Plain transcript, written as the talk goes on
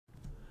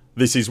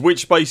This is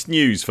Witch-based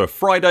news for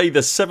Friday the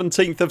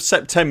 17th of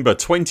September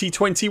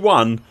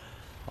 2021.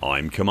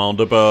 I'm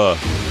Commander Buur.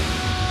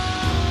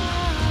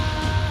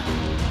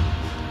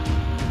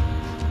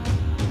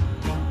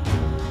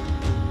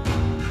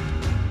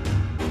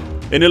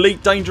 In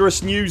Elite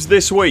Dangerous news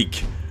this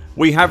week,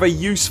 we have a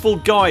useful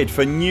guide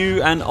for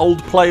new and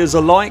old players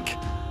alike.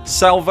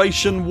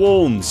 Salvation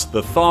warns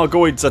the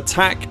Thargoids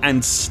attack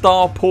and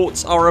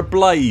starports are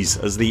ablaze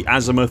as the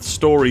Azimuth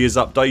story is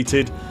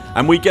updated,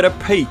 and we get a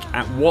peek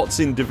at what's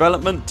in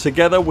development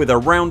together with a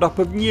roundup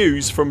of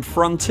news from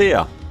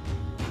Frontier.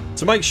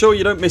 To make sure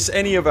you don't miss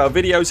any of our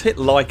videos, hit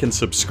like and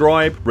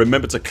subscribe.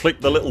 Remember to click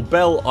the little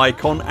bell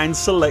icon and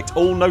select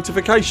all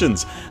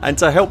notifications, and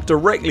to help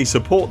directly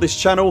support this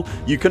channel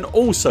you can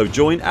also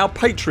join our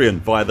Patreon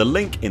via the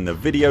link in the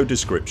video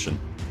description.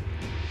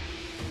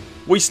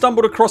 We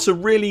stumbled across a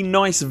really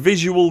nice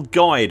visual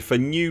guide for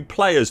new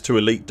players to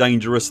Elite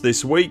Dangerous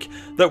this week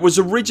that was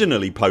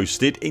originally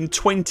posted in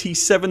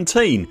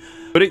 2017,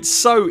 but it's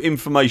so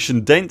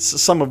information dense,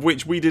 some of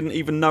which we didn't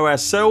even know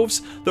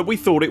ourselves, that we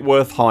thought it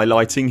worth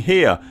highlighting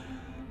here.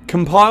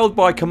 Compiled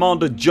by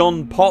Commander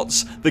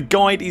JonPotts, the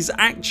guide is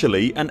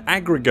actually an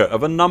aggregate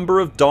of a number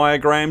of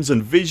diagrams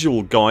and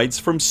visual guides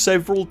from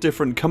several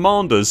different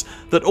commanders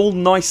that all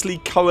nicely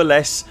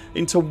coalesce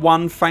into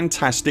one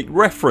fantastic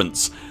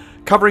reference,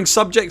 covering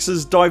subjects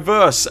as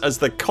diverse as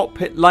the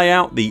cockpit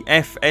layout, the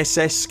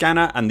FSS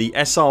scanner and the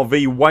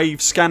SRV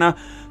wave scanner,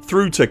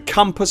 through to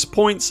compass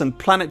points and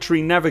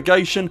planetary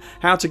navigation,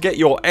 how to get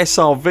your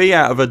SRV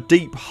out of a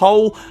deep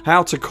hole,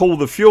 how to call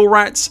the fuel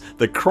rats,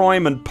 the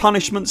crime and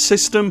punishment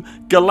system,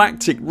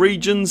 galactic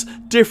regions,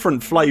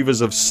 different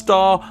flavours of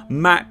star,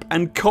 map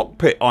and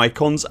cockpit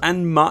icons,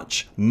 and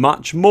much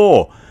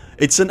more.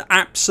 It's an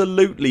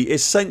absolutely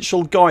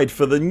essential guide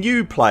for the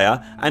new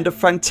player and a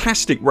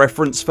fantastic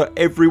reference for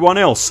everyone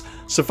else.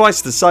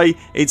 Suffice to say,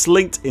 it's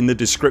linked in the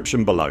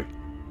description below.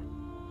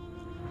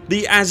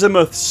 The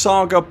Azimuth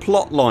saga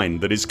plotline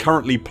that is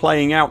currently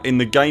playing out in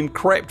the game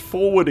crept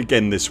forward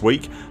again this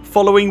week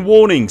following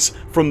warnings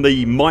from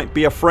the might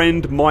be a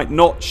friend might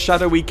not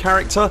shadowy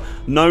character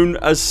known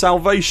as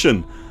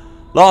Salvation.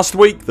 Last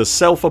week the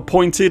self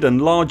appointed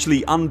and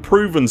largely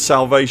unproven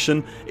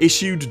Salvation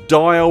issued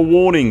dire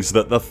warnings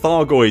that the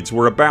Thargoids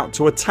were about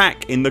to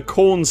attack in the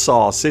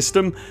Cornsar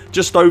system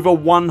just over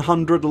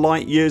 100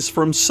 light years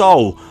from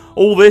Sol.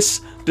 All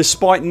this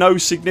despite no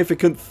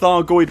significant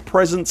Thargoid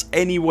presence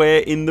anywhere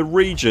in the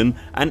region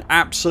and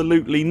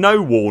absolutely no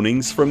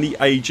warnings from the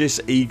Aegis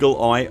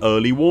Eagle Eye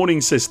early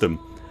warning system.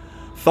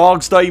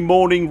 Tharg's Day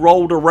morning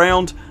rolled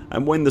around,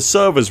 and when the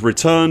servers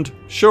returned,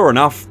 sure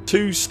enough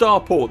 2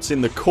 starports in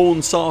the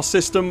Cornsar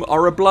system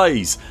are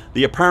ablaze,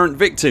 the apparent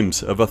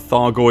victims of a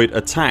Thargoid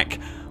attack.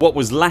 What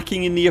was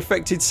lacking in the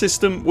affected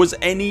system was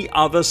any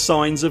other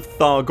signs of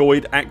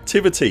Thargoid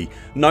activity.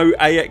 No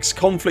AX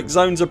conflict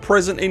zones are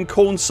present in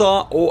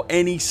Cornsar or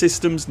any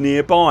systems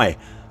nearby.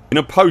 In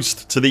a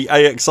post to the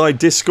AXI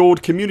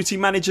Discord, community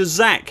manager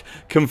Zach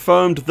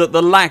confirmed that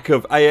the lack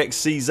of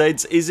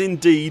AXCZs is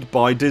indeed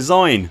by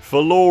design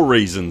for lore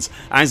reasons,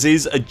 as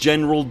is a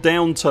general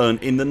downturn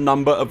in the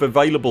number of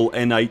available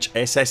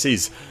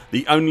NHSSs.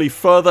 The only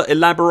further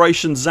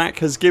elaboration Zach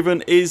has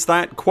given is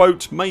that,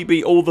 quote,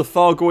 maybe all the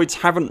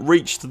Thargoids haven't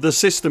reached the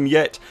system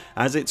yet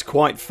as it's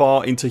quite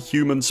far into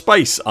human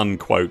space,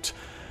 unquote.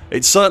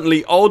 It's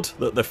certainly odd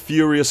that the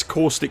furious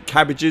caustic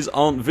cabbages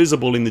aren't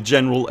visible in the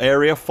general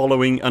area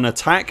following an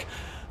attack.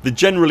 The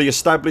generally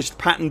established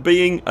pattern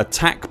being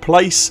attack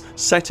place,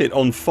 set it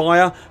on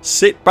fire,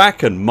 sit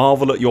back and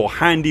marvel at your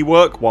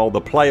handiwork while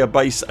the player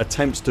base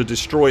attempts to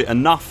destroy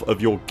enough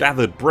of your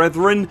gathered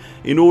brethren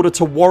in order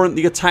to warrant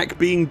the attack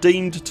being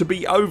deemed to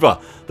be over.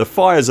 The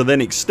fires are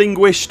then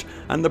extinguished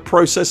and the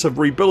process of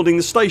rebuilding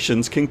the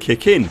stations can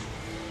kick in.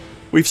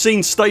 We've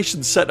seen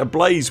stations set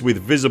ablaze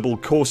with visible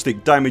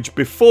caustic damage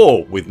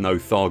before with no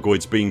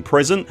Thargoids being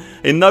present.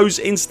 In those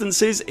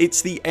instances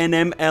it's the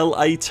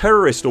NMLA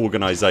terrorist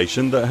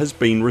organisation that has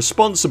been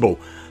responsible,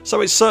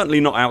 so it's certainly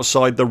not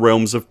outside the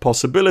realms of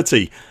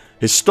possibility.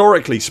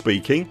 Historically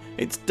speaking,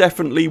 it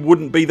definitely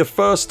wouldn't be the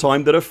first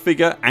time that a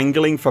figure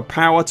angling for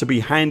power to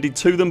be handed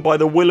to them by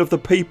the will of the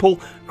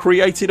people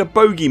created a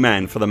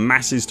bogeyman for the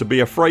masses to be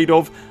afraid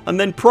of and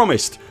then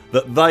promised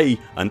that they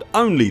and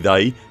only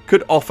they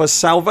could offer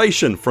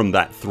salvation from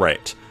that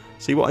threat.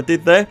 See what I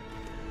did there?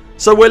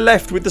 So we're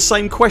left with the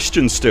same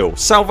question still.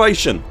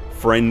 Salvation,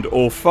 friend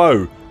or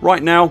foe?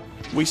 Right now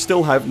we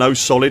still have no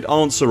solid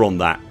answer on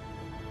that.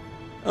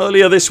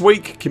 Earlier this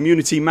week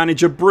community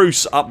manager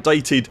Bruce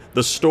updated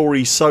the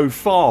story so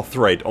far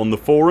thread on the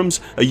forums,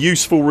 a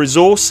useful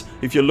resource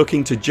if you're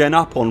looking to gen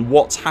up on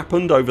what's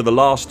happened over the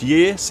last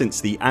year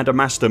since the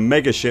Adamastor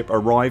Megaship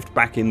arrived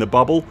back in the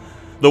bubble.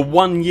 The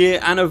 1 year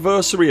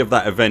anniversary of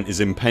that event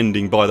is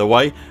impending, by the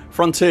way.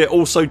 Frontier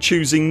also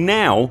choosing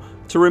now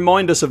to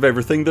remind us of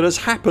everything that has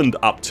happened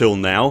up till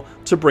now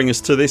to bring us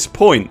to this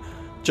point.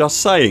 Just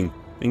saying,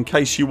 in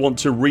case you want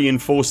to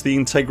reinforce the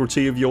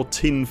integrity of your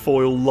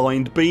tinfoil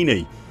lined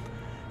beanie.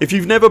 If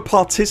you've never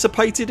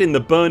participated in the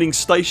burning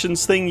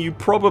stations thing, you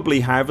probably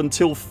have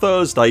until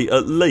Thursday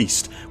at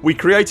least. We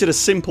created a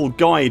simple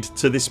guide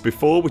to this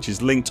before, which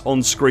is linked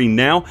on screen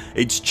now.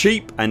 It's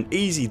cheap and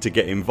easy to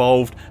get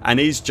involved and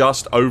is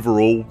just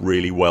overall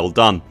really well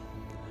done.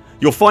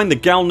 You'll find the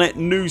Galnet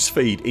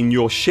newsfeed in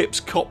your ship's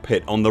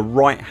cockpit on the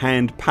right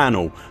hand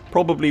panel.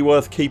 Probably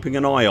worth keeping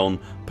an eye on,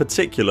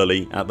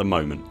 particularly at the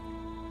moment.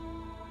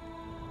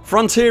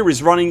 Frontier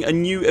is running a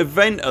new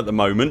event at the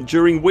moment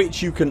during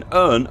which you can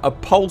earn a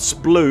Pulse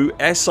Blue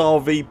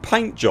SRV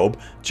paint job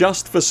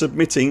just for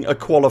submitting a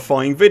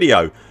qualifying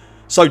video.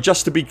 So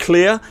just to be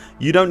clear,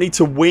 you don't need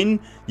to win,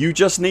 you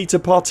just need to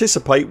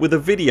participate with a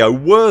video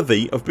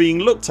worthy of being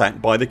looked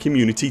at by the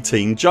community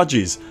team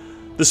judges.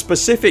 The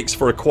specifics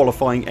for a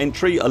qualifying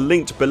entry are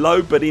linked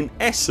below, but in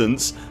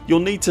essence you'll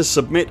need to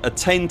submit a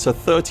 10 to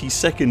 30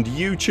 second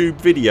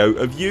YouTube video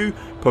of you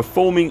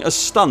performing a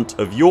stunt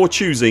of your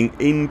choosing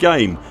in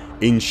game,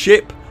 in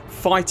ship,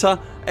 fighter,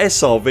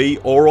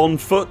 SRV or on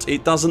foot,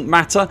 it doesn't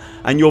matter,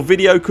 and your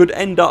video could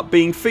end up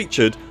being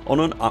featured on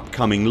an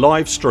upcoming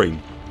live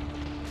stream.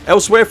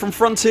 Elsewhere from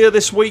Frontier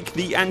this week,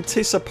 the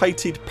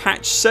anticipated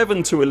patch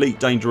 7 to Elite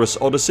Dangerous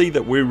Odyssey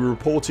that we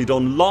reported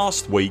on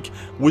last week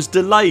was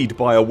delayed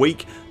by a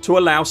week to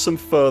allow some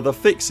further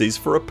fixes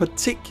for a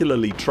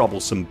particularly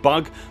troublesome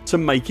bug to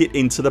make it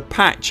into the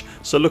patch,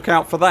 so look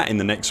out for that in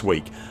the next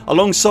week.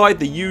 Alongside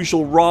the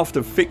usual raft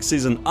of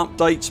fixes and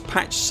updates,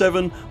 patch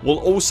 7 will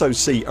also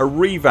see a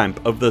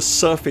revamp of the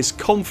surface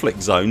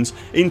conflict zones,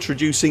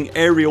 introducing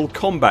aerial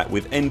combat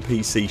with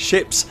NPC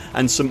ships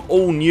and some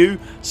all new,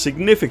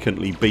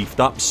 significantly beefed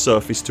up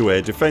surface to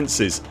air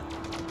defences.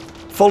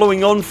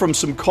 Following on from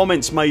some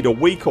comments made a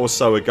week or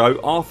so ago,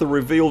 Arthur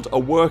revealed a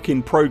work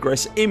in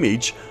progress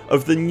image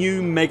of the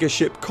new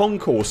Megaship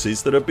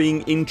concourses that are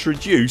being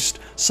introduced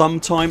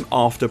sometime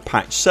after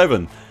patch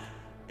 7.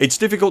 It's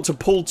difficult to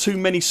pull too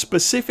many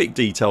specific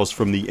details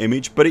from the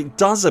image, but it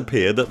does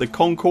appear that the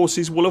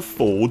concourses will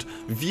afford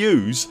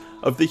views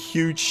of the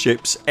huge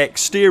ship's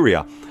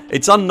exterior.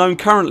 It's unknown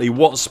currently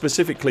what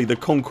specifically the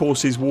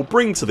concourses will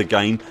bring to the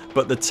game,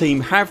 but the team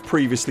have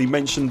previously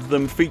mentioned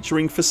them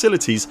featuring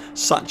facilities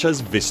such as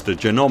Vista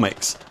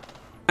Genomics.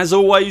 As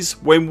always,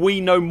 when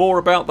we know more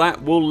about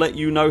that, we'll let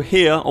you know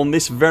here on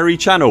this very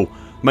channel.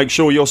 Make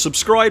sure you're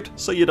subscribed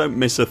so you don't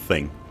miss a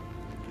thing.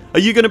 Are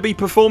you going to be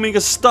performing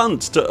a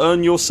stunt to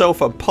earn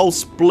yourself a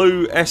Pulse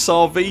Blue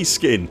SRV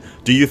skin?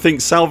 Do you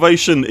think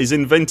Salvation is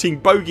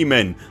inventing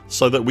bogeymen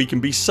so that we can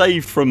be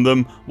saved from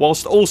them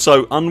whilst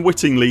also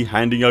unwittingly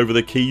handing over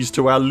the keys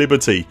to our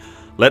liberty?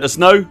 Let us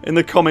know in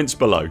the comments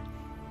below.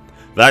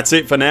 That's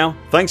it for now.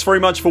 Thanks very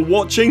much for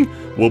watching.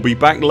 We'll be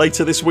back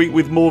later this week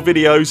with more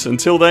videos.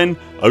 Until then,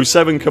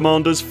 07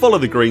 Commanders, follow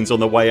the greens on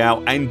the way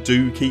out and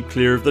do keep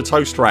clear of the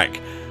toast rack.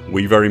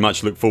 We very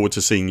much look forward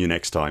to seeing you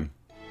next time.